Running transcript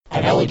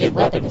Elegant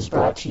Weapon is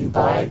brought to you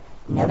by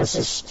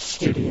Nemesis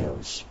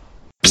Studios.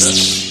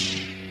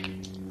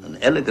 An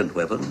elegant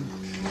weapon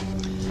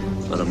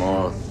for a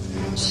more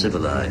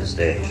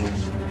civilized age.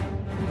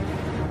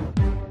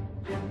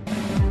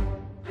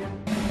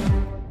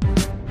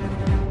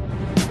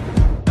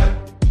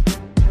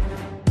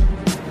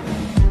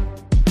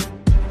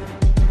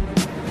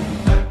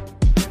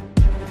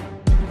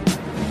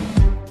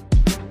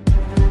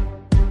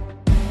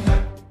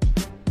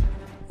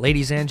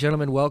 Ladies and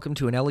gentlemen, welcome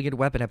to An Elegant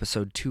Weapon,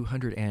 episode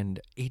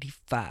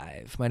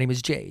 285. My name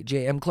is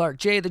J.M. Clark,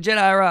 J, the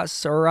Jedi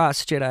Ross, or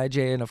Ross Jedi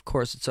J, and of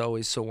course it's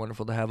always so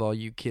wonderful to have all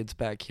you kids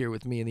back here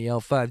with me in the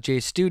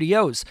L5J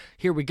studios.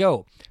 Here we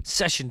go,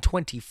 session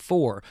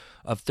 24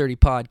 of 30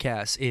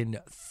 podcasts in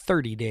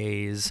 30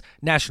 days,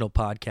 National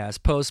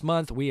Podcast Post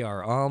Month. We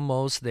are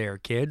almost there,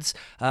 kids.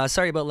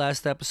 Sorry about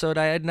last episode,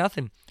 I had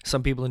nothing.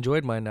 Some people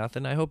enjoyed my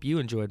nothing. I hope you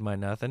enjoyed my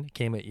nothing.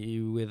 Came at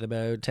you with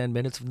about 10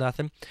 minutes of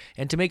nothing.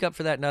 And to make up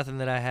for that nothing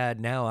that I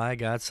had, now I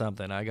got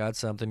something. I got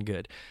something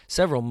good.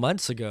 Several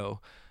months ago,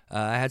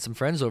 I had some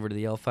friends over to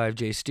the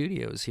L5J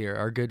studios here.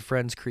 Our good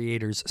friends,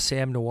 creators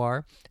Sam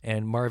Noir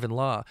and Marvin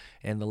Law.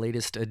 And the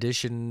latest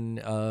edition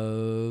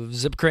of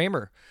Zip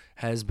Kramer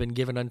has been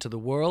given unto the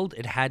world.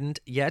 It hadn't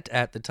yet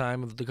at the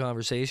time of the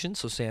conversation,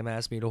 so Sam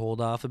asked me to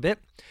hold off a bit.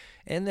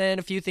 And then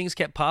a few things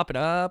kept popping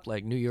up,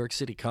 like New York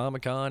City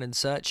Comic Con and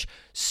such.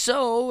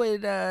 So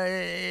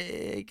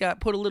it got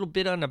put a little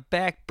bit on the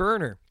back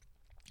burner.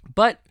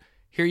 But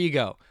here you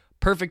go.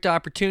 Perfect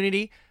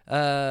opportunity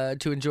to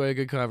enjoy a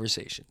good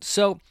conversation.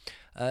 So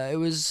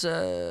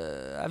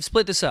I've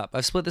split this up.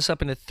 I've split this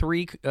up into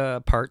three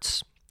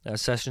parts.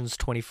 Sessions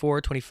 24,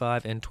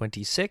 25, and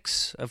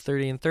 26 of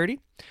 30 and 30.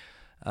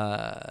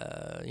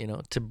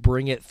 To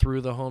bring it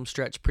through the home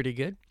stretch pretty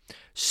good.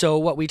 So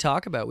what we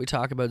talk about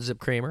Zip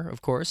Kramer,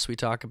 of course. We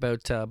talk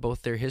about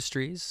both their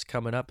histories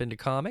coming up into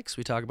comics.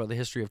 We talk about the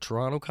history of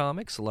Toronto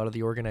comics, a lot of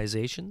the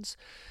organizations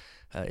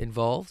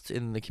involved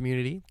in the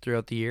community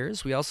throughout the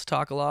years. We also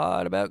talk a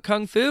lot about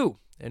Kung Fu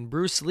and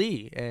Bruce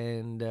Lee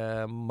and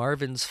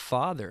Marvin's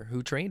father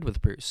who trained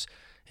with Bruce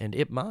and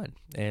Ip Man.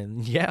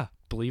 And yeah,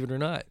 believe it or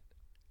not,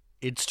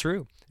 it's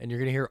true. And you're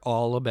going to hear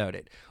all about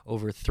it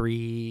over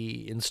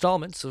 3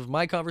 installments of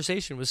my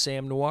conversation with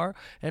Sam Noir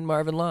and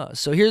Marvin Law.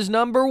 So here's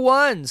number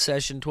 1,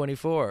 session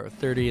 24,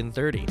 30 and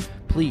 30.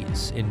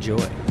 Please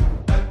enjoy.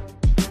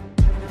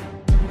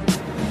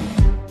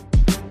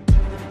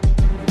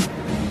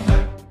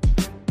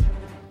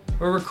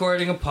 We're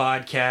recording a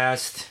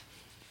podcast.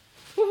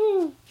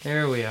 Woohoo!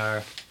 There we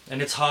are. And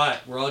it's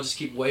hot. We're all just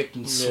keep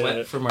wiping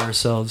sweat from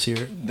ourselves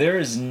here. There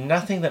is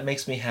nothing that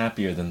makes me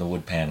happier than the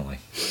wood paneling.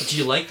 Do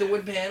you like the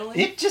wood paneling?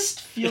 It just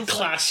feels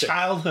like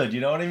childhood,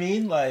 you know what I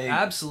mean? Like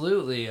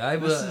absolutely. I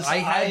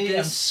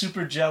am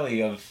super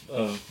jelly of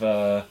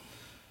the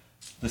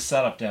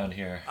setup down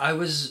here. I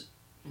was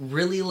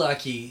really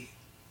lucky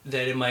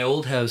that in my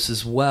old house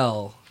as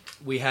well,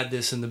 we had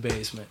this in the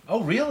basement.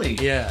 Oh, really?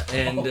 Yeah,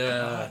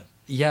 and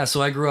yeah,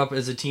 so I grew up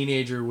as a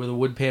teenager with a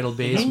wood-paneled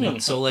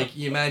basement. So, like,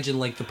 you imagine,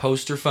 like, the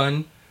poster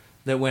fun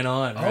that went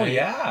on, right? Oh,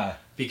 yeah.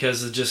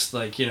 Because of just,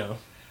 like, you know,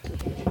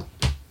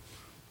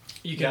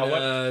 you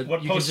can,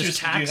 what you can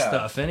just tack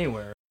stuff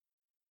anywhere.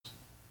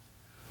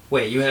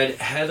 Wait, you had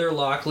Heather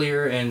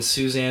Locklear and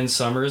Suzanne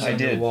Summers on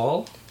your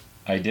wall?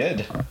 I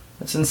did.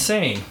 That's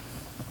insane.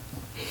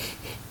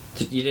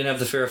 You didn't have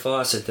the Farrah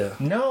Fawcett, though.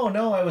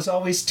 No, I was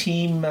always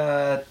team.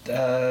 What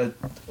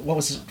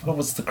was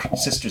the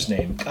sister's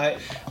name?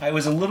 I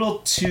was a little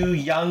too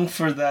young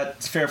for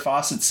that Farrah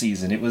Fawcett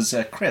season. It was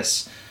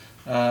Chris,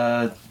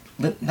 not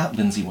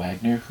Lindsay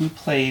Wagner, who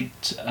played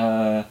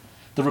the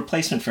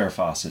replacement Farrah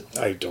Fawcett.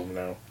 I don't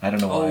know. I don't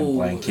know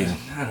why I'm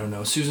blanking. I don't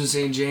know. Susan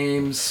St.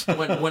 James.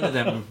 One of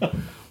them.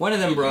 One of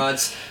them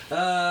broads.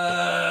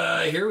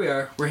 Here we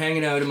are. We're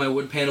hanging out in my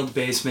wood-paneled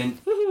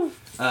basement.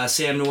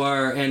 Sam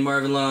Noir and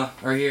Marvin Law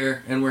are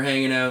here, and we're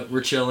hanging out. We're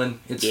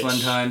chilling. It's fun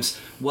times.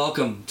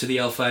 Welcome to the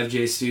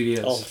L5J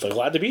studios. Oh, so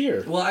glad to be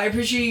here. Well, I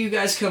appreciate you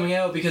guys coming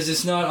out because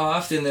it's not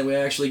often that we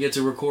actually get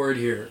to record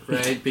here,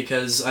 right?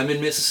 Because I'm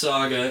in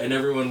Mississauga, and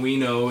everyone we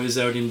know is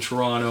out in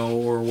Toronto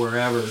or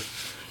wherever.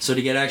 So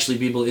to get actually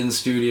people in the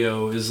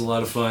studio is a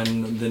lot of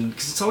fun.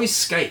 Because it's always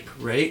Skype,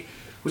 right?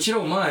 Which you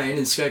don't mind,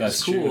 and Skype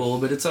is cool,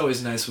 but it's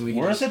always nice when we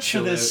can worth it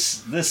for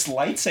this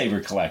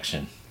lightsaber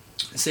collection.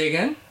 Say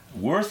again?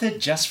 Worth it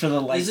just for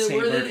the lightsaber? Is it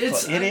worth it?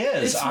 It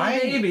is. It's my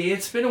baby.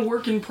 It's been a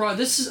work in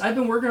progress. I've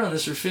been working on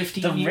this for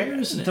 15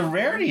 years now. The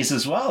rarities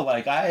as well.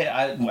 Like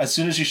I as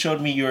soon as you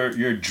showed me your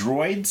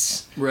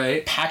droids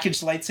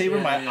packaged lightsaber,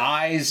 my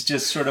eyes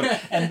just sort of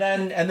and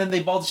then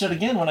they bulged out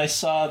again when I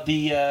saw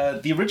the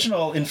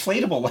original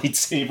inflatable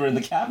lightsaber in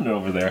the cabinet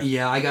over there.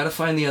 Yeah, I gotta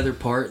find the other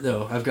part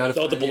though. I've got to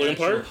find the balloon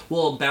part?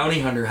 Well, Bounty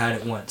Hunter had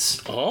it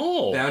once.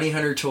 Oh. Bounty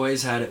Hunter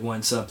Toys had it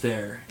once up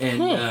there.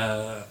 And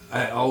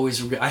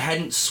I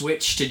hadn't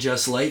switched to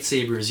just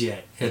lightsabers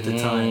yet at the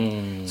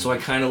time. So I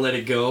kind of let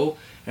it go,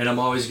 and I'm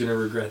always going to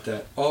regret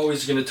that.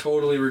 Always going to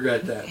totally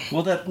regret that.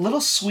 Well, that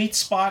little sweet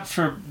spot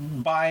for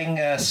buying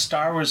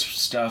Star Wars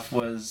stuff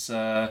was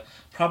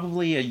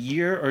probably a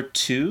year or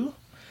two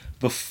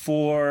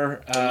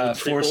before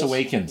Force Prequels?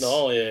 Awakens.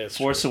 Oh, yeah, it's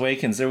Force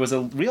Awakens. There was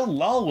a real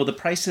lull where the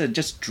price had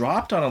just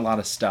dropped on a lot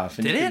of stuff.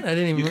 And Did you it? I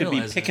didn't even You could be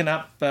realize picking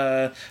up,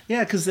 because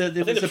it I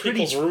think was the a pretty.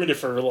 prequels ruined it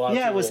for a lot of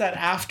Yeah, it was people. that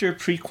after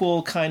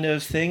prequel kind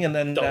of thing, and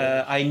then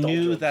I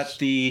knew Indulgence. that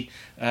the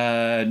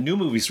new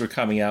movies were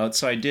coming out,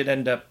 so I did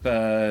end up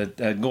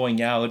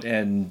going out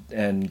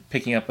and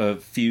picking up a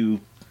few,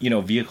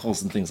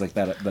 vehicles and things like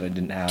that I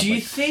didn't have. Do you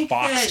like think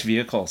boxed that-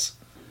 vehicles?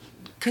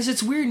 Because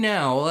it's weird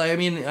now. I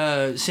mean,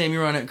 Sam, you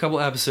were on it a couple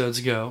episodes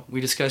ago.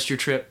 We discussed your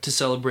trip to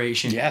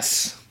Celebration.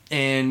 Yes.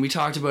 And we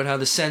talked about how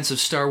the sense of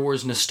Star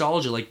Wars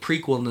nostalgia, like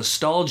prequel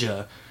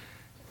nostalgia,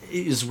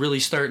 is really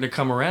starting to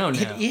come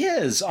around now. It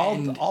is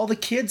And all the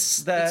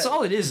kids that That's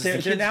all it is the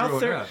They're, kids now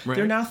growing up, right?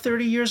 they're now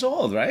 30 years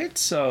old, right?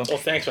 So Oh,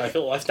 thanks, man. I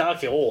feel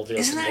old.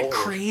 Isn't that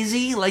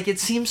crazy? Like, it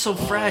seems so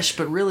fresh,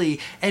 but really...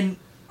 And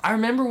I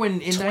remember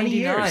when, in 20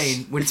 years.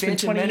 99, when It's been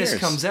Phantom 20 Menace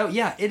years. comes out,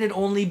 yeah, it had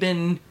only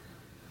been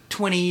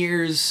 20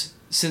 years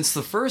since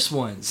the first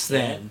ones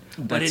then.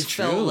 But That's it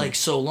felt true. like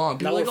so long.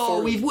 People Now were like, we're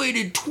oh, 40. we've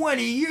waited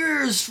 20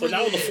 years for But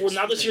now, this.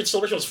 now this year's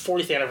celebration was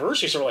 40th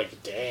anniversary, so we're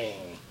like, dang.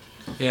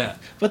 Yeah.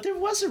 But there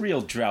was a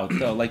real drought,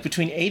 though. Like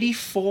between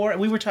 84,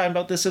 we were talking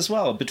about this as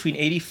well, between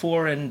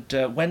 84 and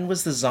when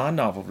was the Zahn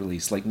novel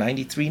released? Like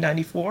 93,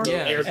 94? Yeah.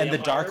 Heirs of And the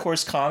Empire? Dark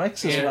Horse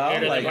comics as Yeah, well?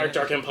 Heirs of Like, Empire,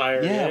 Dark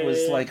Empire. yeah, it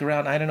was like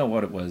around, I don't know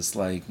what it was,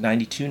 like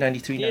 92,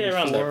 93, Yeah,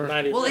 around 94. there.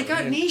 90, Well, it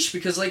got niche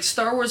because, like,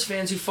 Star Wars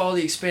fans who follow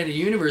the expanded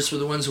universe were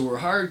the ones who were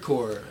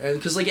hardcore.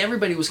 Because, like,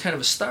 everybody was kind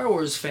of a Star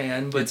Wars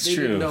fan, but It's they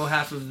true. didn't know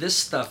half of this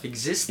stuff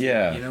existed.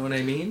 Yeah. You know what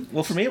I mean?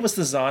 Well, for me, it was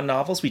the Zahn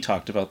novels. We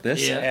talked about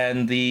this. Yeah.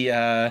 And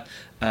the...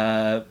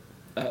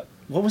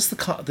 what was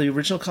the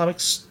original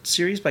comics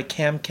series by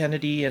Cam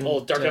Kennedy and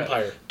Dark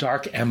Empire.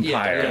 Dark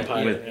Empire,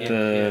 Empire,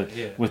 with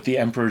yeah, with the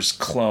Emperor's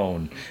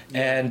clone.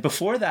 And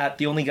before that,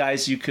 the only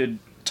guys you could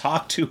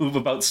talk to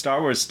about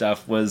Star Wars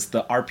stuff was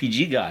the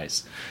RPG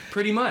guys,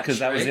 Pretty much. because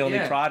that was right? the only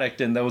Yeah.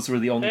 product, and those were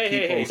the only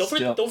people. Hey!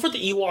 still. Don't forget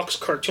the Ewoks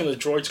cartoon, the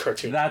Droids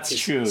cartoon. That's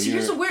true. So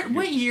here's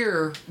what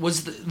year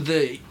was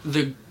the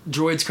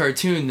Droids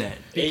cartoon then?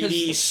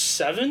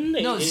 87?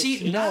 No,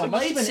 see, that it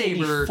must have been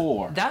lightsaber.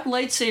 84. That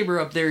lightsaber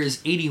up there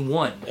is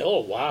 81, Oh,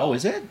 wow. Oh,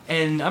 is it?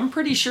 and I'm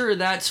pretty sure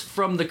that's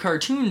from the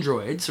cartoon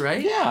Droids,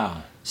 right?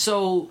 Yeah.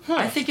 So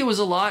I think it was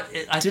a lot.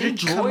 I Did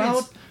think it Droids. come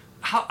out-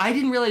 How I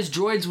didn't realize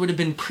Droids would have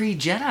been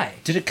pre-Jedi.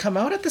 Did it come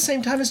out at the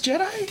same time as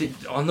Jedi?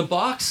 On the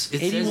box,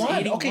 it says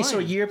 81. Okay, so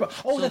a year.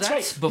 Oh, So that's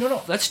right.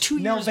 No. That's 2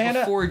 years Nelvana-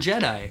 before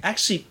Jedi.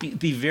 Actually,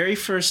 the very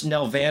first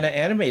Nelvana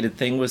animated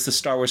thing was the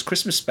Star Wars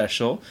Christmas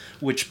special,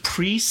 which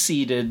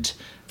preceded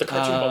The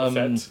cartoon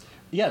Boba Fett.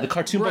 Yeah, the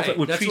cartoon Right, Boba Fett,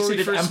 which that's where we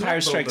preceded first Empire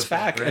met Strikes Boba Fett,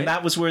 Back, right? and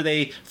that was where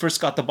they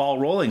first got the ball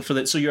rolling for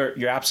that. So you're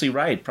absolutely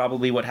right.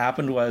 Probably what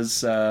happened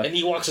was. And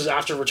Ewoks is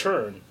after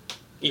Return.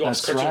 Ewoks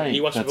That's cartoon. right,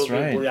 Ewoks that's were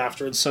right.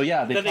 after. So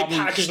yeah, Then they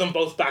packaged them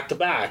both back to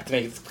back to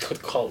make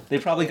it called. They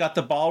probably got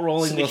the ball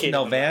rolling with Syndicated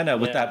Nelvana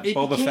with yeah. that It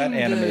Boba became Fett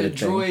animated the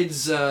thing.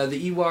 droids,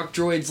 the Ewok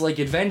droids like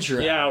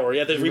adventure. Yeah, or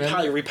they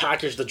Remember?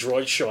 repackaged the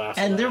droid show after.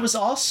 And that. there was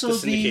also The the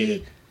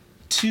syndicated.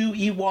 two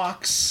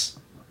Ewoks,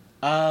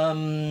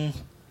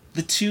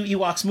 the two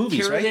Ewoks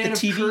movies, Caravan right?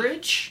 The of TV,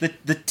 Courage.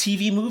 the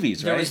TV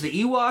movies, There right? was the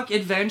Ewok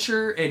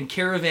Adventure and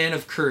Caravan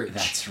of Courage.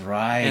 That's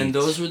right. And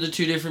those were the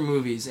two different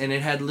movies. And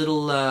it had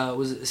little,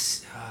 was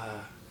it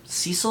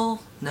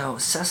Cecil? No,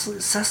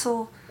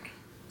 Cecil?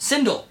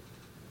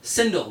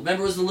 Sindel.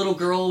 Remember, it was the little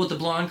girl with the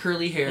blonde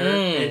curly hair,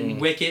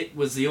 and Wicket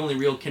was the only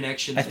real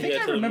connection. I think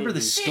Yeah, I the remember the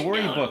movies.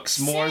 storybooks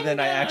more than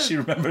I actually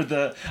remember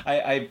the.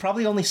 I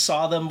probably only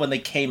saw them when they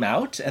came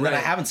out, and then I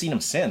Right. haven't seen them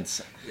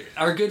since.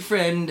 Our good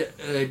friend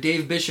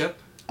Dave Bishop,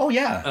 Oh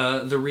yeah.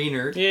 the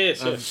re-nerd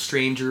Yes, of yes.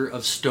 Stranger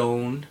of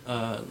Stone,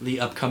 the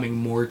upcoming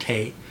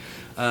Morte.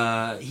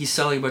 He's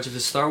selling a bunch of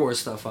his Star Wars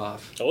stuff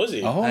off. Oh, is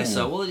he? Oh. I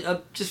saw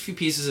just a few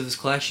pieces of his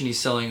collection he's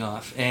selling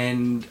off,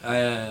 and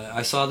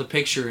I saw the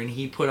picture, and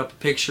he put up a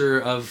picture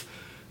of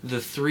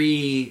the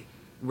 3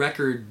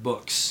 record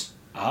books,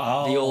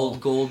 Oh. the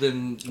old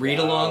golden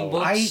read-along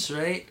Wow. books,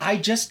 right? I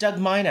just dug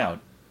mine out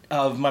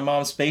of my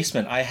mom's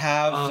basement. I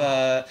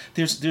have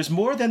there's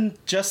more than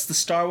just the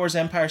Star Wars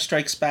Empire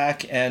Strikes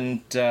Back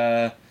and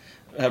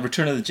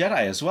Return of the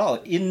Jedi as well.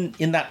 In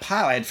that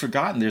pile, I had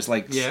forgotten. There's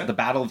like Yeah. the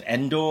Battle of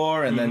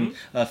Endor and then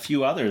a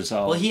few others.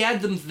 Well, he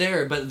had them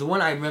there, but the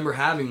one I remember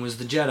having was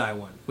the Jedi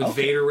one with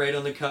Okay. Vader right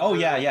on the cover. Oh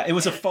yeah. It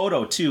was a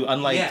photo too,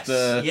 unlike Yes,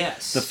 the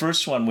yes. the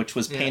first one, which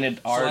was Yeah. painted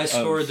So art. I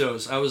scored of,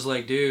 those. I was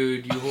like,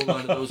 dude, you hold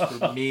on to those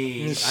for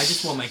me. I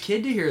just want my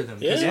kid to hear them.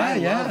 'Cause Yeah, I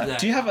yeah. love that.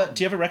 Do you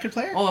have a record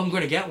player? Oh, I'm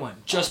gonna get one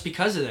just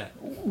because of that.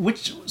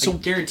 Which I so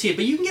guarantee it.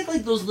 But you can get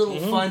like those little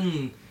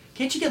fun.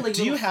 Can't you get like?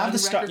 do you little have fun the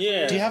Star? record Yeah.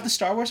 players? Do you have the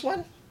Star Wars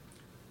one?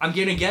 I'm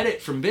gonna get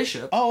it from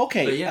Bishop. Oh,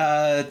 okay. But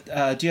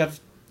yeah. Do you have?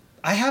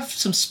 I have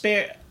some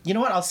spare. You know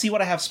what? I'll see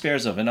what I have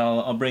spares of, and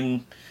I'll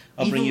bring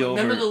I'll bring you over.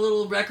 Remember the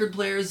little record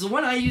players? The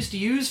one I used to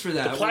use for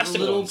that. The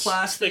plastic little ones.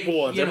 plastic Big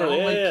ones. you know,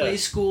 Yeah, like yeah. Play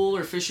School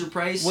or Fisher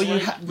Price. Well, you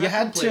like, had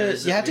record to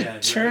players that we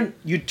had, turn right?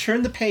 you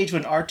turn the page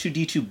when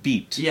R2D2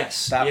 beeped.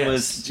 Yes, that yes,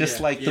 was just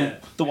yeah, like yeah.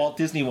 the Walt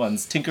Disney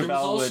ones. There was Tinkerbell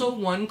also would.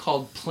 one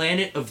called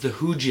Planet of the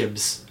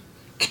Hoojibs.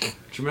 Do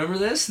you remember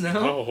this? No.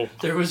 No.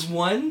 There was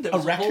one. That A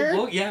was record?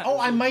 whole book. Yeah. Oh, it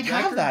was I a might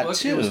have record that, book.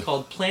 too. It was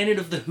called Planet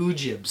of the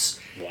Hoojibs.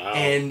 Wow.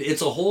 And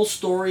it's a whole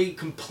story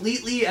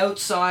completely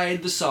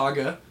outside the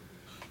saga.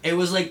 It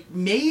was like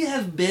may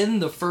have been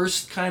the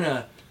first kind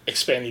of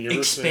Expanded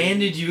universe.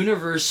 expanded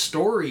universe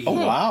story Oh,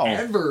 wow.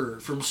 ever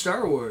from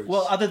Star Wars.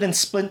 Well, other than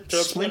Splinter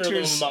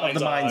Splinters of the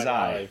Mind's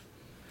Eye.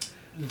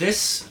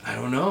 this I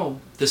don't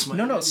know. This might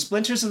No, have been-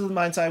 Splinters of the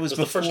Mind's Eye was It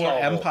was the first before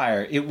novel.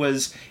 Empire. It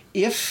was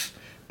if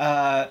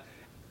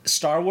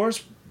Star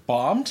Wars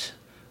bombed,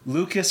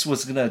 Lucas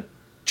was gonna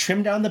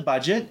trim down the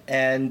budget,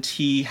 and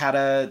he had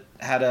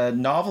a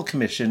novel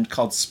commissioned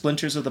called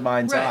Splinters of the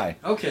Mind's Right. Eye,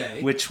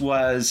 Okay. which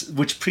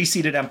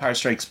preceded Empire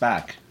Strikes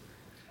Back.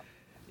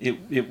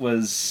 It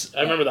was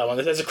I remember that one.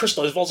 There's a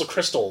crystal. It involves a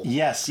crystal.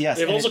 yes. It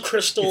involves and a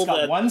crystal It's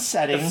got that- one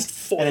setting,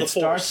 the and it's Force.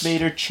 Darth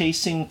Vader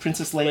chasing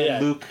Princess Leia Yeah.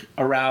 and Luke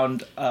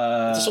around.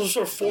 Some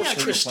sort of force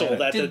Yeah, crystal planet.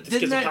 that Didn't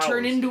gives that them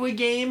turn powers. into a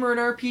game or an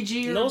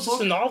RPG or No, a it's just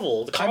book? a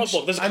novel. The comic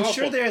book. There's a I'm comic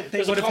sure book. they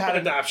There's a would have comic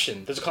had a-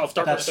 adaptation. There's a comic.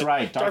 Dark That's Horse,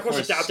 right, Dark Dark Horse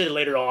Horse. adapted it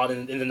later on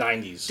in the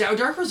 90s.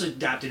 Dark Horse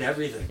adapted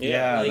everything.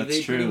 Yeah, like, that's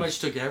they pretty true. much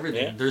took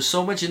everything. Yeah. There's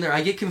so much in there.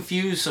 I get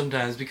confused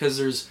sometimes because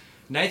there's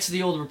Knights of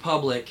the Old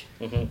Republic,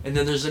 and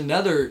then there's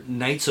another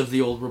Knights of the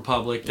Old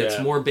Republic that's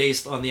Yeah. more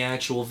based on the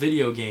actual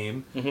video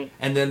game,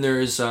 and then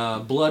there's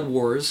Blood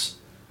Wars,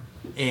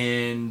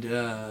 and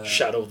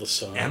Shadow of the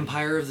Sun.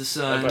 Empire of the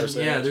Sun. Empire of the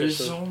Sun, Yeah, yeah, there's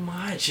sure. so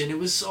much, and it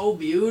was so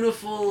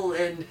beautiful,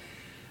 and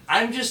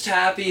I'm just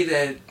happy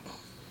that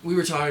we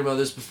were talking about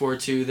this before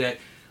too. That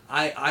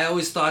I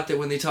always thought that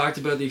when they talked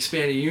about the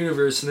expanded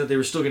universe and that they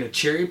were still going to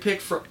cherry pick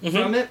from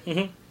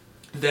it,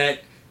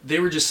 that they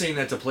were just saying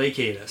that to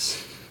placate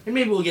us. And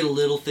maybe we'll get a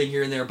little thing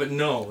here and there, but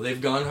no, they've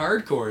gone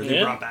hardcore. They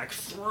Yeah. brought back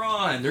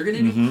Thrawn. They're going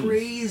to do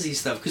crazy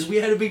stuff because we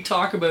had a big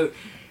talk about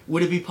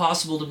would it be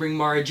possible to bring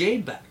Mara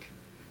Jade back,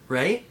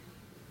 right?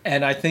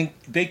 And I think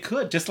they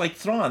could, just like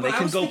Thrawn. They But I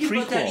can was go thinking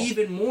about that prequel.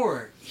 even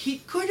more. He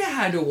could have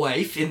had a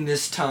wife in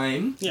this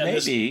time. Yeah,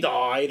 Maybe. just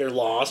died or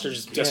lost or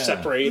just Yeah.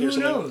 separated or Who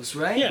something. knows,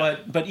 right? Yeah.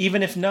 But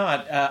even if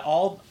not,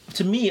 all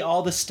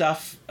the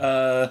stuff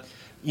that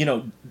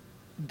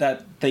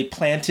they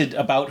planted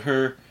about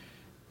her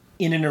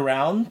in and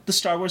around the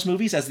Star Wars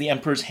movies as the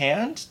Emperor's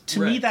hand, to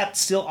me Right. that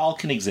still all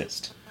can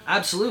exist.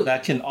 Absolutely.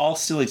 That can all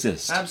still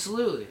exist.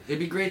 Absolutely. It'd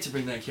be great to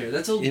bring that character.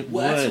 That's It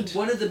that's would.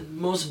 one of the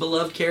most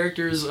beloved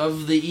characters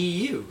of the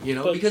EU, you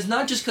know? But- because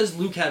not just because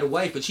Luke had a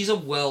wife, but she's a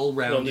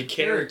well-rounded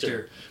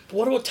character. But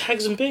what about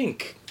Tags and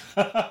Bink?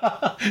 Do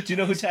you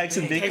know who Tags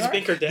and Bink Tags are? and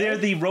Bink are dead? They're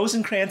the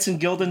Rosencrantz and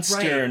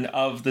Guildenstern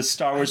of the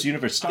Star Wars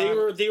universe. They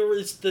were.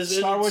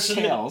 Star Wars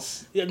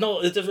Tales. Yeah,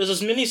 no, there's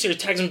this miniseries.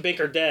 Tags and Bink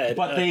are dead.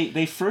 But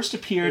they first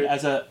appeared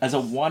as a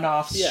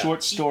one-off Yeah.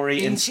 short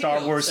story in Star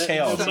Tales. Wars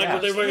Tales. The Yeah.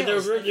 They're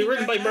Tales. I think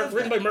written I by have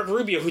written by that. Mark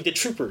Rubio, who did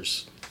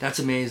Troopers. That's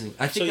amazing.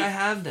 I think So I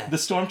have that. The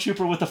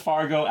stormtrooper with the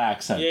Fargo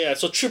accent. Yeah,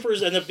 so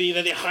Troopers end up being.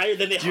 Then they hired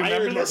you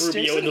remember Mark this,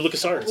 Rubio Jason? into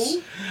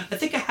LucasArts. I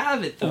think I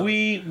have it, though.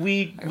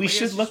 We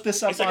should look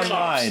this up It's like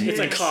online. Cops. It's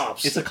like Yes.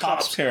 Cops. It's a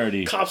Cops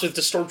parody. Cops with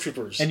the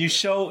Stormtroopers. And it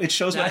shows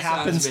what That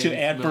happens sounds to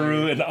maybe Aunt familiar.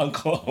 Beru and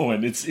Uncle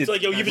Owen. It's It's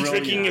like, yo, you've been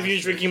brilliant. drinking. Have you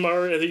been drinking,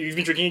 Mara? You've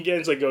been drinking again.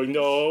 It's like, going,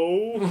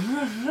 no.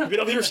 You've been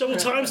up here several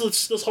times.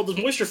 Let's hold this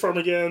moisture farm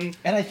again.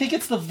 And I think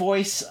it's the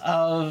voice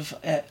of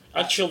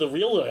Actually, the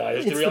real guy, the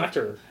It's real the-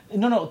 actor.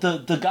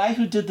 the guy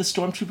who did the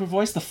stormtrooper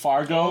voice, the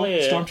Fargo Oh,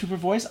 yeah. stormtrooper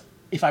voice.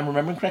 If I'm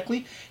remembering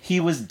correctly, he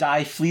was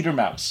Die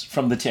Fledermaus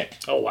from The Tick.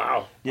 Oh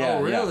wow. Yeah,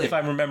 Oh, really? if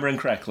I'm remembering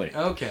correctly.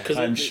 Okay.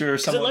 I'm sure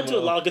Because it someone led to a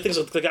will- lot of good things.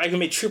 Like, the guy who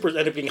made Troopers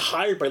ended up being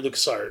hired by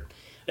LucasArts,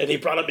 and he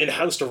brought him in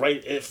house to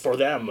write it for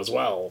them as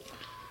well.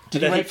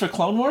 Did he And I write for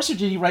Clone Wars, or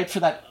did he write for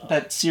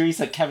that series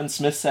that Kevin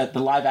Smith said, the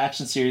live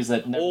action series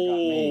that never got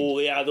made? Oh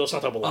yeah, those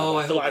not talking about Oh,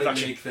 I the hope live they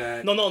action. make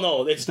that.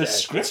 No, it's The dead.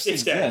 scripts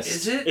It's dead. exist.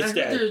 Is it? It's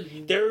I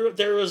heard dead.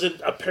 There was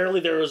apparently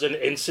there was an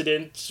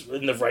incident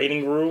in the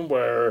writing room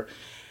where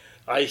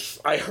I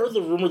heard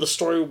the rumor. The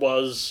story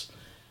was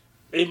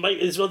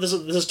this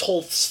is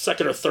told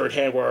second or third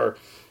hand where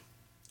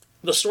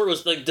the story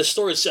was like the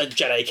story is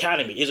Jedi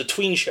Academy is a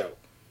tween show.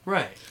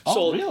 Right.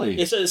 Oh, really?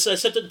 It's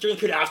set during the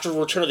period after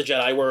Return of the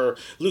Jedi, where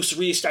Luke's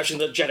reestablishing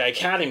the Jedi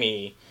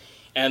Academy,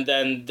 and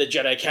then the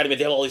Jedi Academy,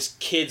 they have all these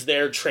kids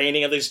there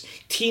training, and these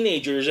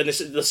teenagers, and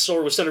the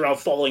story was centered around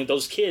following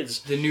those kids.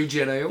 The new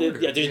Jedi Order.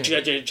 Yeah, the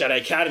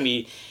Jedi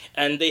Academy,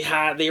 and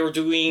they were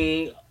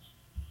doing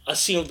a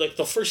scene of, like,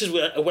 the first is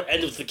what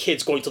ended with the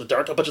kids going to the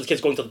dark, a bunch of the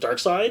kids going to the dark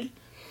side.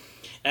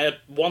 And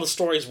one of the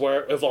stories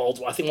where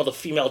evolved, I think one of the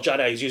female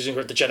Jedi is using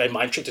the Jedi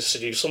mind trick to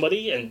seduce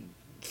somebody and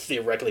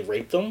theoretically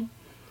rape them.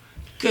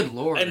 Good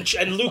lord.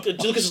 And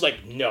Lucas is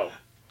like, no,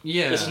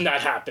 yeah. this is not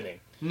happening.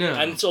 No.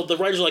 And so the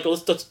writers are like,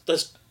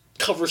 let's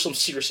cover some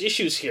serious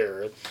issues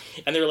here.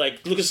 And they're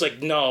like, Lucas is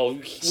like, no,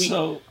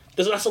 So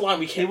Because that's the line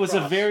we can't It was a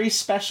cross. very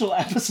special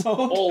episode.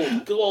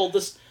 Oh, well,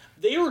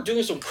 they were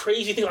doing some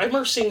crazy things. I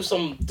remember seeing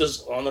some.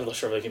 I'm not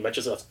sure if I can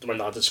mention that my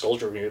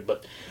non-disclosure agreement,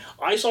 but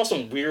I saw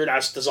some weird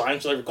ass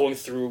designs that they were going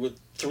through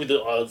some of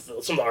the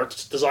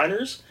art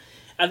designers,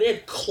 and they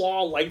had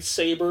claw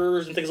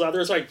lightsabers and things like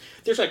that.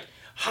 There's like,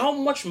 how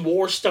much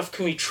more stuff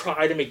can we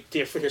try to make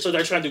different here? So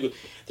they're trying to.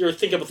 They were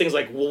thinking of things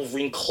like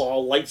Wolverine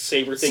claw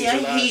lightsaber things. See, I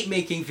like that. hate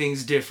making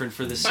things different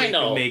for the sake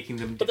of making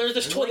them different. But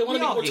there's toys. They want to We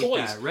make all more hate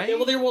toys, that, right? Yeah,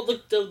 well,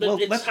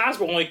 it's let's- Hasbro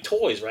want to make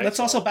toys, right? Let's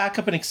So- also back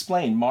up and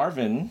explain.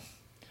 Marvin,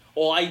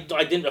 Well, I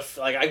didn't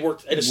like I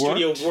worked at a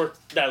studio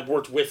that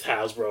worked with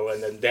Hasbro,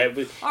 and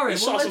then All right, we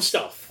saw well, some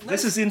stuff.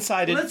 this is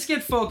inside. Let's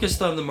get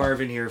focused on the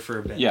Marvin here for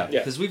a bit. Yeah. Yeah.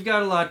 Because we've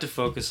got a lot to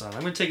focus on.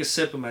 I'm going to take a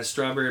sip of my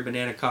strawberry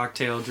banana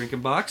cocktail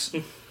drinking box.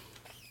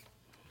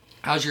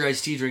 How's your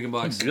iced tea drinking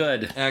box?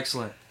 Good.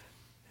 Excellent.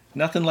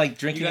 Nothing like You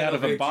drinking got out no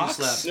of a grape box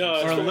juice left.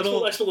 No, or a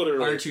little I stole it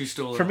earlier. R2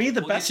 stole it. For me, the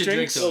We'll best get your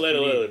drinks- drinks off.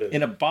 Later.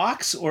 in a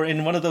box or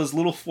in one of those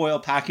little foil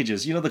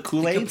packages. You know the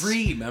Kool-Aid.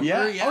 Capri, remember?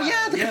 Yeah. Yeah, Oh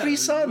yeah, the yeah. Capri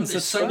Suns. The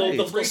That's Sun- right.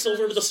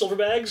 The silver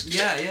bags.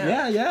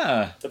 Yeah.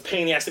 Yeah. The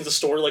pain in the ass thing to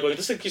store, like going,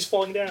 this thing keeps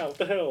falling down. What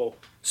the hell?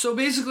 So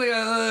basically,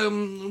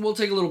 we'll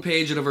take a little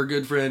page out of our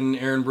good friend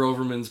Aaron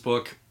Broverman's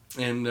book,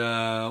 and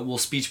we'll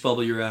speech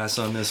bubble your ass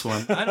on this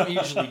one. I don't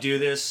usually do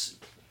this.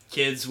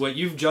 Kids, what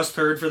you've just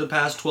heard for the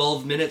past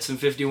 12 minutes and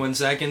 51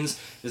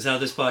 seconds is how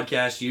this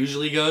podcast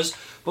usually goes.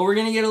 But we're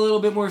going to get a little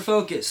bit more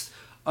focused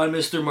on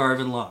Mr.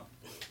 Marvin Long.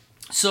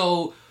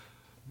 So,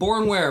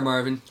 born where,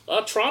 Marvin?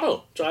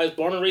 Toronto. I was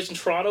born and raised in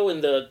Toronto in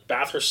the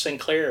Bathurst St.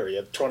 Clair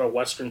area, Toronto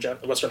Western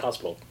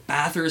Hospital.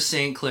 Bathurst,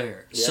 St.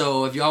 Clair. Yeah.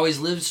 So, have you always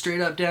lived straight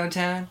up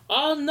downtown?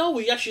 No,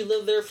 we actually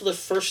lived there for the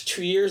first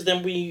 2 years.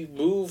 Then we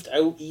moved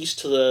out east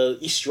to the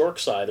East York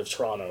side of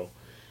Toronto.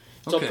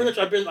 So Okay.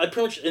 I've pretty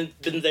much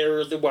been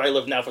there where I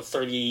live now for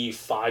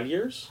 35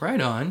 years. Right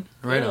on.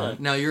 Yeah.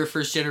 Now, you're a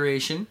first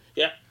generation.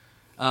 Yeah.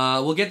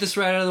 We'll get this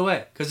right out of the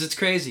way, because it's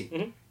crazy.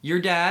 Mhm. Your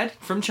dad,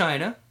 from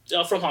China.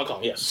 From Hong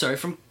Kong, yes. Sorry,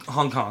 from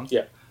Hong Kong.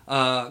 Yeah.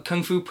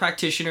 Kung fu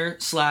practitioner /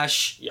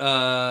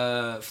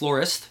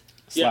 florist.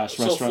 Slash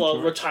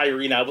restaurateur.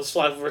 Retiree now,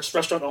 but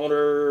restaurant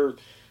owner,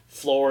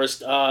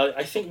 florist.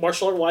 I think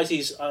martial art wise,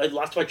 he's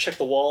last time I checked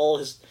the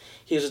wall,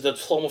 he has a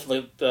diploma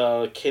from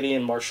the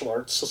Canadian Martial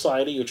Arts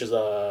Society, which is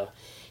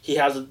he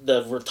has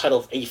the title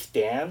of 8th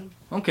Dan.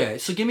 Okay,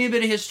 so give me a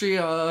bit of history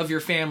of your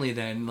family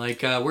then.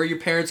 Like, where your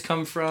parents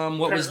come from,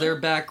 what was their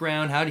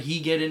background, how did he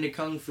get into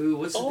Kung Fu,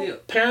 what's the deal?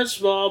 Parents,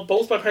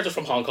 both my parents are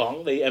from Hong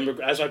Kong. They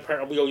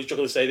we always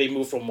jokingly say, they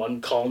moved from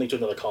one colony to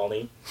another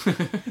colony.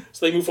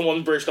 So they moved from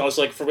one British colony,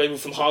 they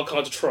moved from Hong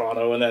Kong to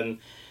Toronto, and then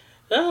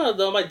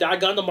my dad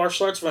got into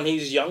martial arts when he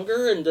was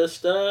younger, and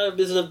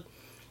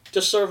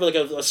just sort of like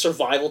a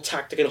survival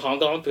tactic in Hong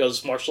Kong,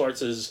 because martial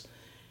arts is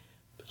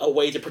a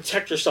way to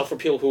protect yourself from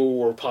people who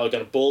were probably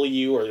going to bully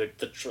you or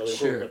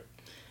Sure.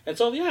 And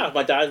so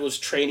my dad was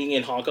training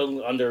in Hong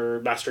Kong under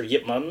Master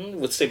Yip Man.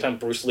 With the same time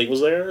Bruce Lee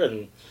was there,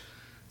 and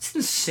It's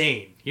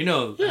insane. You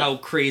know Yeah. how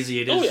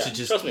crazy it is Oh, yeah. to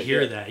just Trust me,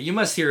 hear yeah. that. You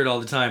must hear it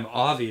all the time,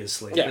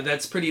 obviously. Yeah. But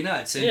that's pretty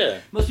nuts. And Yeah.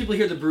 most people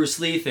hear the Bruce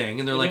Lee thing,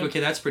 and they're like, Mhm. okay,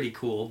 that's pretty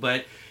cool.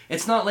 But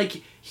it's not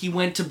like he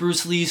went to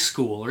Bruce Lee's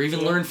school, or even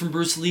Mhm. learned from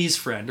Bruce Lee's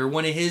friend, or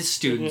one of his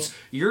students.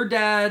 Mm-hmm. Your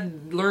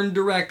dad learned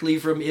directly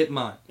from Ip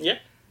Man. yeah.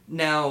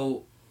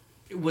 Now,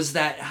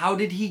 how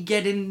did he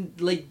get in,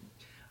 like...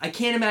 I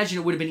can't imagine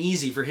it would have been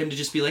easy for him to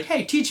just be like,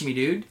 hey, teach me,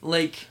 dude.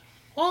 Like...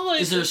 Well,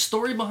 Is there a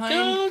story behind?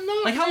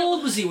 No, like, how no.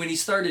 old was he when he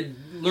started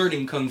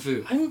learning kung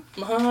fu?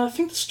 I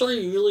think the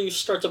story really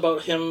starts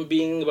about him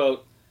being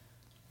about.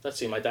 Let's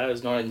see, my dad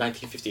was born in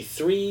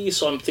 1953,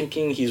 so I'm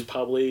thinking he's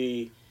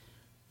probably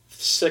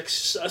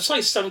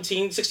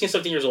 16,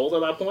 17 years old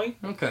at that point.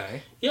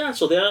 Okay. Yeah,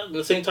 so that at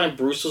the same time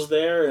Bruce was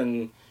there,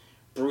 and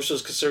Bruce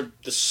was considered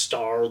the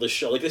star of the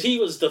show. Like he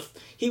was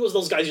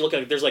those guys you look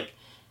at. There's like.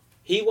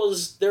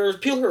 There are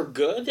people who are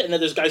good, and then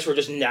there's guys who are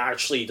just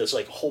naturally just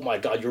like, oh my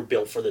god, you're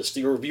built for this.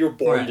 You're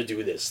born Right. to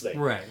do this thing.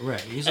 Right.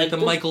 He's like And the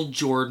Bruce- Michael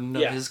Jordan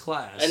of Yeah. his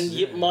class. And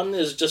Yip Man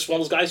is just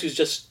one of those guys who's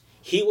just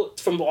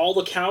from all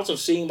the accounts of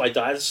seeing my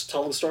dad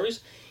telling the stories,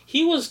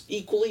 he was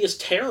equally as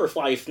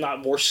terrified, if not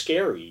more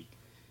scary.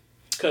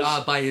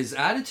 Because by his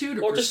attitude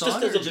or, or just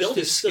persona, his or ability, just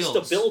his skills?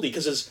 just ability,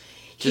 because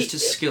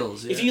his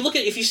skills. Yeah.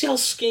 If you see how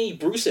skinny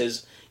Bruce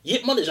is,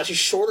 Yip Man is actually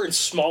shorter and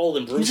smaller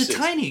than Bruce He's a is.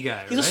 tiny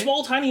guy. He's a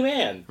small, tiny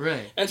man.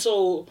 Right. And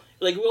so,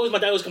 like, my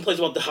dad always complains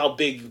about how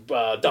big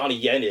Donnie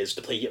Yen is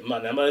to play Yip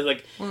Man. I'm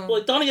like,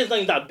 well, Donnie Yen's not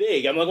even that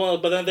big. I'm like, well,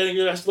 but then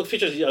you have to look at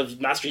pictures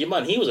of Master Yip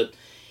Man.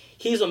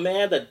 He's a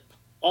man that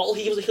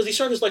because he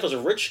started his life as a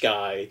rich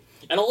guy,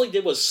 and all he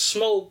did was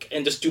smoke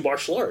and just do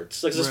martial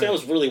arts. Like, his family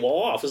was really well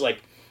off. It's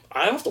like,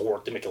 I don't have to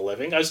work to make a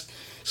living. I just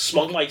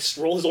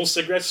roll his own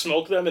cigarettes,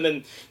 smoke them, and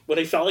then when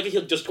he felt like it,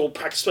 he'll just go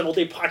spend all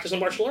day practicing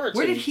martial arts.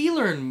 Where And did he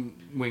learn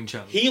Wing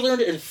Chun? He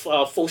learned it in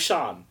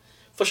Foshan.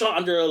 Foshan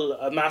under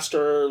a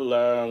master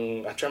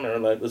Leung. I'm trying to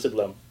remember. Was it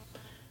Leung?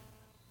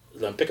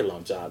 Leung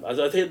Piccolong job.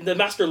 I think the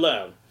master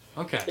Leung.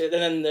 Okay.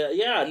 And then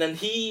and then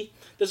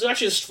there's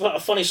actually a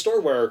funny story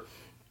where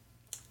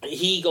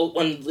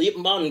when Yip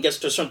Man gets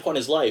to a certain point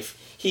in his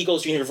life, he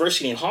goes to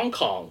university in Hong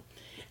Kong,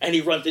 and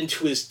he runs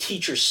into his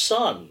teacher's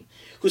son,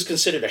 who's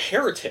considered a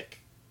heretic,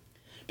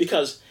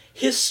 because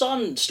his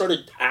son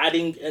started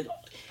adding. And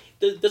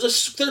there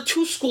are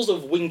two schools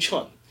of Wing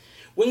Chun.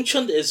 Wing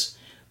Chun is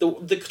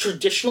the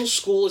traditional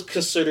school is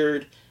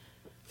considered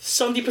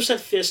 70%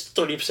 fist,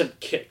 30%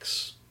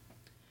 kicks,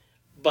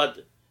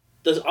 but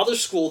the other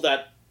school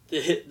that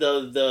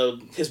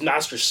his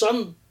master's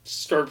son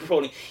started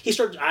promoting, he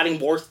started adding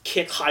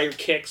higher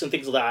kicks and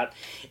things like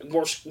that,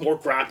 more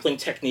grappling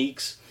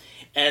techniques,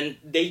 and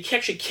they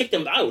actually kicked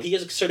him out. He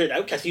is considered an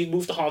outcast. He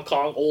moved to Hong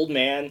Kong, old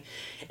man,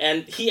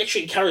 and he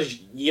actually encounters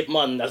Yip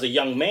Man as a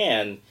young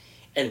man,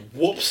 and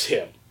whoops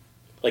him,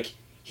 like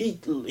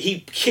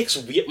he kicks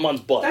Yip Man's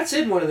butt. That's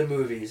in one of the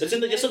movies. That's in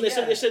the Yip Man,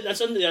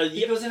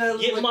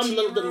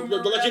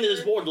 the Legend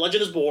is Born. The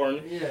Legend is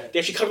Born. Yeah. They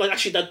actually cover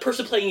that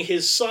person playing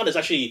his son is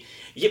actually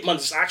Yip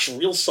Man's actual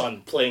real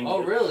son playing.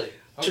 Oh, really?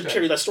 To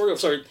carry that story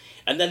of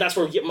and then that's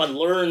where Yip Man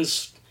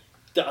learns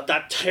the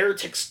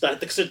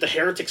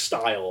heretic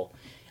style,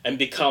 and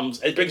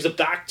brings it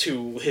back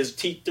to his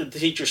the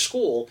teacher's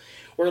school,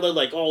 where they're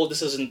like, oh,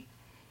 this isn't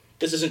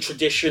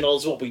traditional.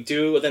 This is what we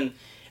do, and then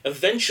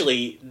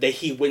eventually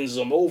he wins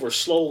them over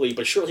slowly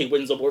but surely. He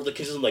wins them over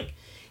because like,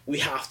 we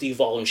have to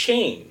evolve and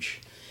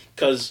change,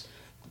 because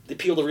the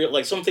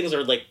people some things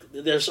are like,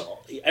 there's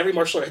every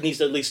martial art needs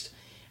to at least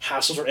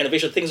have some sort of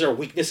innovation. Things that are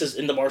weaknesses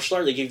in the martial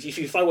art. Like if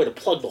you find a way to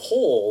plug the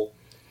hole,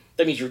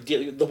 that means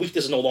the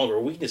weakness is no longer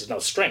a weakness; it's now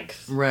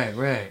strength.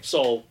 Right.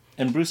 So.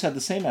 And Bruce had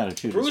the same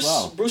attitude as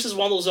well. Bruce is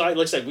one of those guys.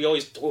 Like I said, we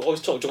always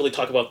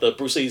talk about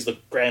Bruce Lee's the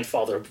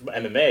grandfather of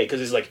MMA, because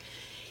he's like,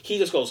 he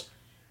just goes,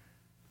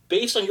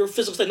 based on your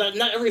physical type.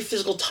 Not every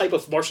physical type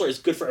of martial art is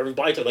good for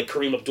everybody. Like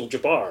Kareem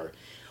Abdul-Jabbar,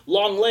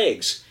 long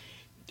legs.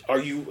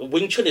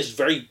 Wing Chun is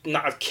very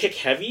not kick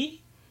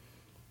heavy,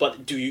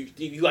 but you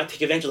have to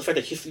take advantage of the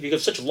fact that you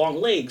have such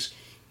long legs.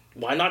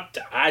 Why not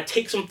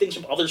take some things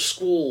from other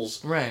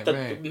schools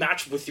that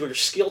match with your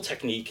skill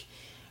technique,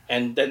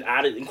 and then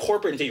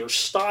incorporate into your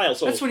style.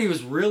 So that's what he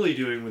was really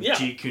doing with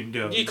Jeet Kune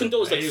Do. Jeet Kune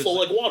Do is like flow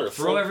like water.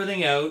 Throw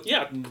everything out.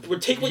 Yeah,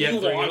 take what you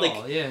want.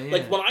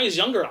 Like when I was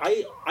younger,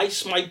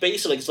 my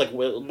base is like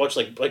much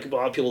like a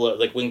lot of people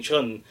like Wing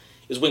Chun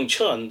is Wing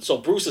Chun. So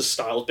Bruce's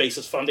style,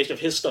 his foundation of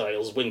his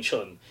style is Wing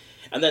Chun,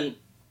 and then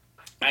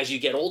as you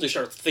get older, you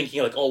start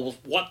thinking like, oh, well,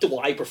 what do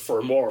I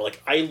prefer more?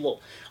 Like I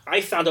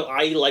found out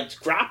I liked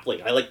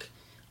grappling. I like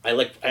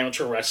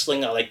amateur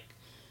wrestling. I like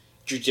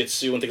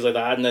jiu-jitsu and things like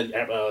that, and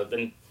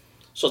then.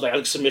 So I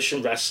like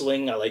submission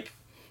wrestling. I like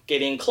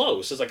getting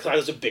close. It's like, I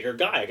was a bigger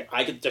guy.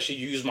 I could actually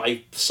use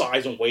my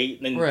size and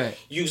weight, and then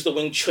use the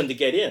Wing Chun to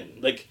get in.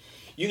 Like,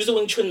 use the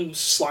Wing Chun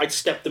slide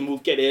step to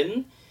move, get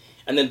in,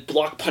 and then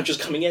block punches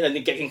coming in, and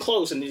then getting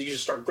close, and then you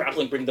just start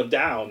grappling, bring them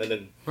down, and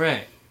then.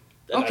 Right.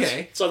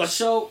 Okay. So I'm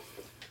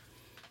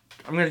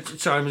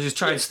just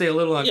trying to stay a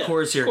little on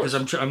course here, because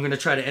I'm going to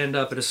try to end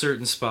up at a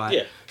certain spot.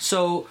 Yeah.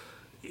 So.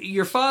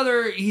 Your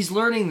father, he's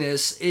learning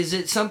this. Is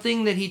it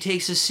something that he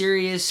takes as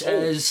serious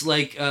as,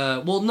 like,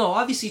 well, no,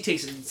 obviously he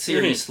takes it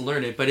serious to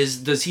learn it, but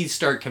does he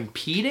start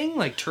competing,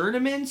 like,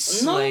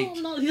 tournaments? No, he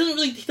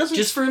doesn't.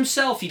 Just for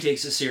himself, he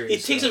takes it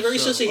serious. He takes it very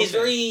seriously.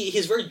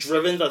 He's very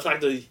driven by the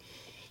fact that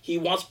he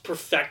wants to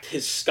perfect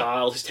his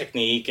style, his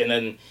technique, and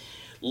then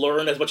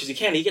learn as much as he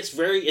can. He gets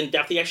very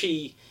in-depth.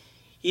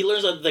 He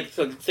learns other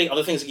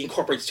things he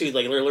incorporates too.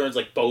 Like he learns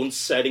like bone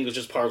setting, which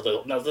is part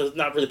of not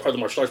really part of the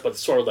martial arts, but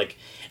it's sort of like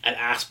an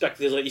aspect.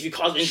 Like if you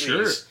cause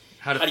injuries,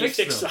 how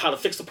to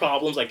fix the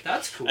problems. Like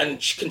that's cool.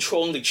 And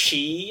controlling the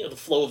chi, the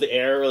flow of the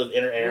air, the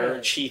inner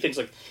air, chi, things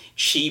like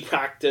chi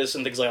practice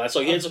and things like that.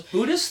 So he has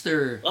Buddhist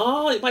or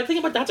I think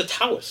about that's a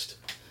Taoist.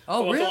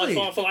 Oh, really?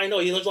 From I know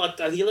he learns a lot.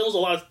 He learns a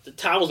lot of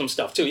Taoism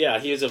stuff too. Yeah,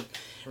 he has a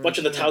bunch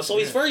of the Taoist. So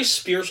he's a very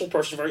spiritual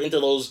person, very into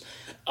those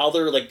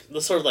other like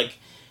the sort of like.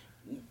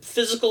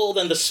 Physical,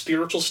 then the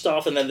spiritual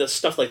stuff, and then the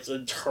stuff like the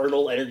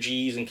internal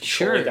energies and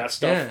controlling that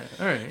stuff. Yeah,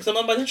 all right. So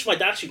my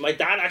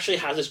dad actually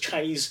has his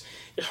Chinese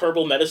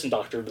herbal medicine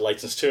doctor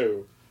license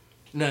too.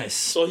 Nice.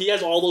 So he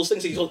has all those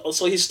things. He's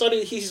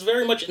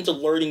very much into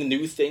learning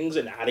new things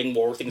and adding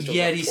more things to his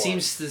repertoire. He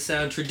seems to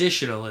sound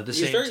traditional at the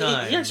same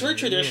time. It's very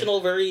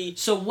traditional, very...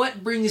 So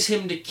what brings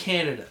him to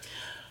Canada?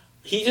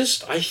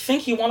 I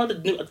think he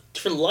wanted a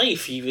different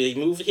life. He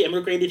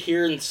emigrated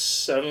here in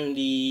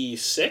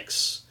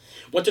 1976.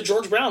 Went to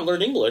George Brown,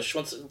 learned English,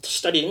 went to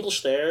study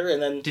English there,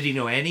 and then... Did he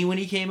know any when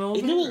he came over?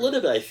 He knew a little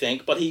bit, I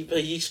think, but he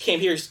came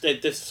here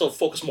to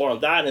focus more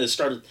on that, and it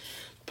started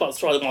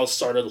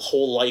the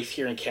whole life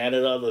here in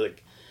Canada.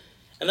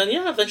 And then,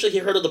 eventually he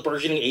heard of the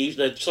burgeoning age,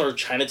 the sort of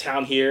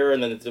Chinatown here,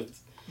 and then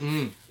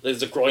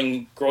there's a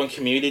growing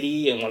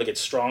community, and want to get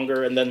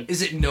stronger, and then...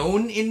 Is it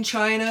known in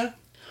China?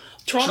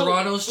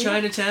 Toronto's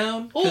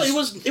Chinatown? Oh,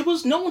 it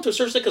was known to a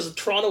certain extent, because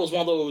Toronto was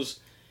one of those...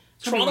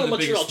 Toronto,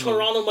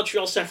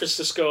 Montreal, San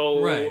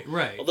Francisco. Right.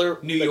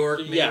 New York,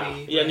 maybe.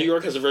 Yeah, New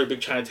York has a very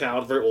big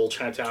Chinatown, very old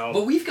Chinatown.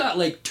 But we've got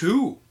like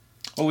two.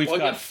 Oh, we've Oh,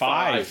 got yeah,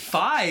 five.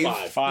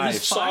 Five. Five.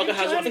 There's Mississauga in has,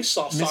 I China? think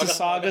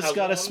Mississauga's has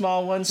got a one.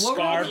 small one. Well,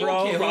 Scarborough. okay, hold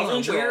on.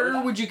 Providence, Where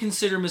Gerard. would you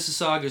consider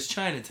Mississauga's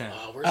Chinatown?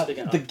 Where's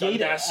the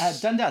gate,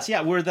 Dundas.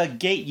 Yeah, where the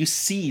gate. You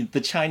see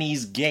the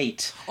Chinese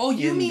gate. Oh,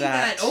 you in mean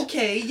that?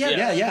 Okay,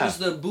 yeah. Yeah. There's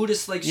the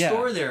Buddhist Yeah.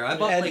 store there. I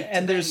bought And- like and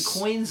Tibetan there's-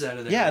 coins out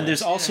of there. Yeah, and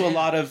there's also a Yeah.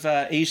 lot of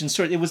Asian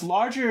stores. It was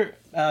larger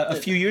a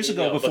few years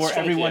ago Yeah, but before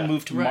strong, everyone yeah.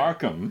 moved to Right.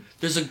 Markham.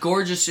 There's a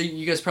gorgeous.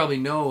 You guys probably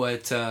know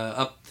at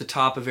up the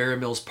top of Erin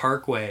Mills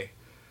Parkway,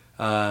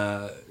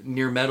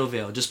 near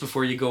Meadowvale. Just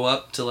before you go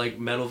up to like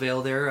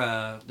Meadowvale,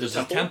 there's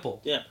a temple.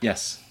 Yeah.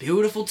 Yes.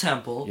 Beautiful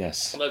temple.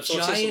 Yes. Well, that's so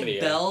Giant Sesame,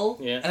 yeah. bell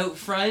Yeah. out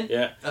front.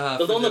 Yeah.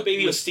 for the one that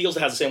Baby with- Steals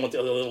has the same one,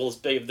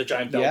 the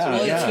giant bell. Yeah, too.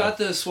 Well, yeah. it's got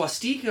the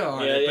swastika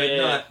on Yeah, it, yeah, but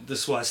yeah. not the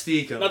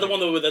swastika. Not the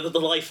one with the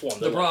life one.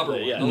 The robber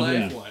one, Yeah. the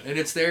life one, and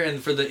it's there,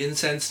 and for the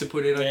incense to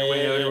put it on your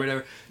way out or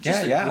whatever.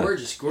 Just Yeah, a yeah.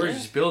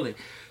 gorgeous building.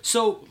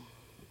 So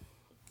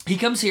he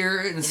comes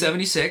here in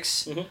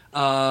 '76,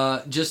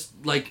 just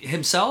like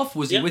himself.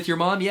 Was he Yeah. with your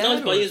mom yet?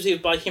 No, or- he's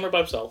by him or by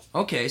himself.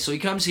 Okay, so he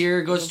comes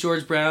here, goes to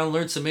George Brown,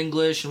 learns some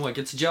English, and what,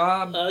 gets a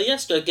job?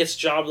 Yes, gets a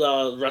job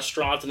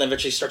restaurant, and then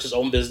eventually starts his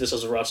own business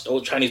as a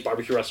old Chinese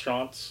barbecue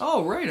restaurant.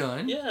 Oh, right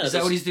on. Yeah, Is that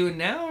this- what he's doing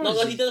now? or No,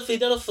 is he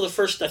did it for the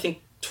first, I think,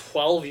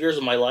 12 years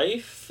of my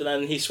life, and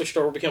then he switched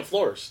over and became a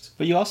florist.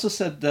 But you also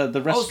said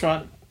the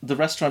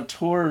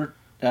restaurateur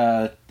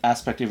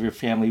aspect of your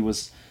family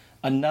was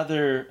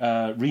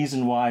another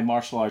reason why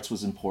martial arts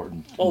was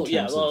important. Oh in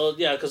yeah, terms of- well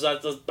yeah, because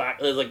that's like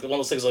one of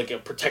those things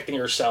like protecting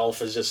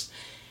yourself is just.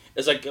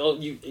 It's like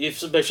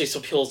especially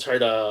some people try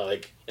to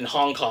like in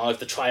Hong Kong, if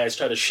the triads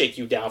try to shake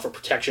you down for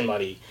protection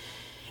money,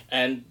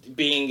 and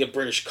being a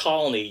British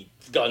colony,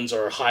 guns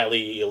are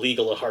highly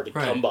illegal and hard to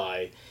Right. come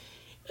by.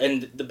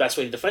 And the best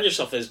way to defend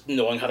yourself is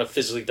knowing how to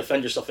physically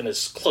defend yourself in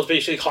this close.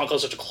 Basically, Hong Kong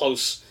is such a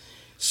close,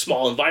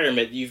 small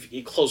environment. You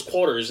close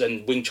quarters,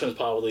 and Wing Chun is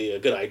probably a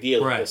good idea.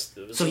 Like Right. this.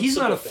 So he's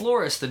not a thing.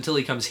 florist until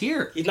he comes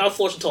here. He's not a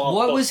florist until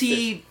What about was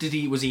 50.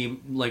 he? Was he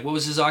like? What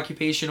was his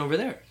occupation over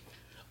there?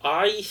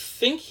 I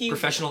think he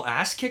Professional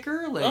ass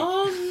kicker? Like,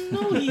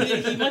 no,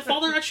 he my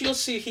father actually. Let's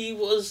see, he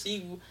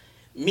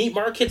meat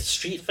market,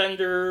 street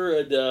vendor,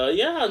 and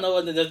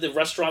and the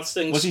restaurants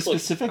things. was he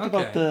specific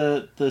about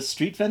Okay. the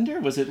street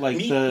vendor? Was it like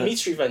meat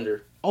street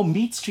vendor?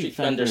 meat street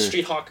vendor?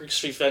 Street hawker,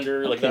 street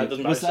vendor, like Okay. that.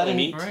 Doesn't matter. Was that Selling in,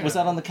 meat. Right. was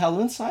that on the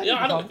Kowloon side?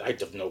 Yeah, of the I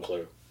have no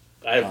clue.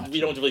 We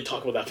don't really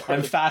talk about that part.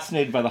 I'm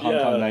fascinated by the Hong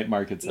Yeah. Kong night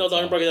markets. No, that's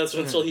the all. Ironburger, that's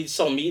until he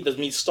sell meat. There's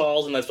meat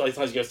stalls, and that's why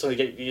sometimes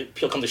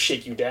people come to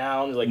shake you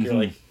down. Like you're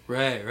like,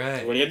 right. what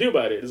are you gonna do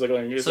about it? It's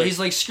like, So he's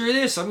like, screw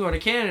this, I'm going to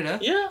Canada.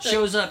 Yeah.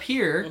 Shows up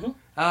here,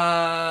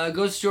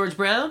 goes to George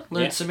Brown,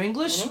 learns Yeah. some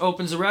English,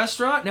 opens a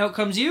restaurant. Now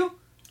comes you.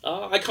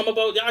 I come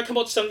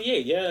about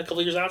 78. Yeah, a couple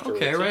of years after.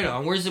 Okay, right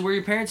on. Where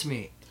your parents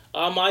meet?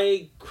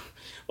 My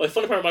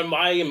funny part,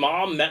 my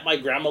mom met my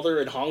grandmother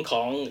in Hong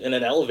Kong in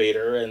an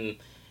elevator, and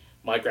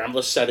my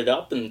grandmother set it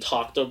up and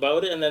talked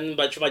about it, and then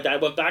my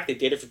dad went back. They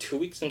dated for 2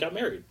 weeks and got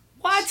married.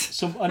 What?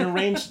 So an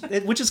arranged,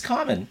 which is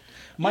common.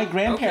 My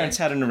grandparents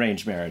had an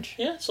arranged marriage.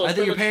 Yeah, so I it's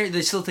think your pretty parents,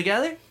 they still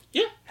together?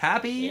 Yeah,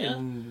 Happy? Yeah.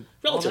 And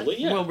Relatively,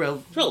 all that? yeah.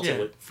 Well,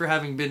 Relatively. yeah, for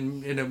having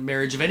been in a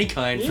marriage of any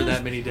kind for Yeah.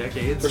 that many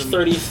decades.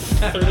 for and-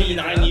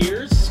 39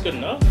 years, good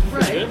enough.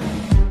 Pretty Right.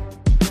 good.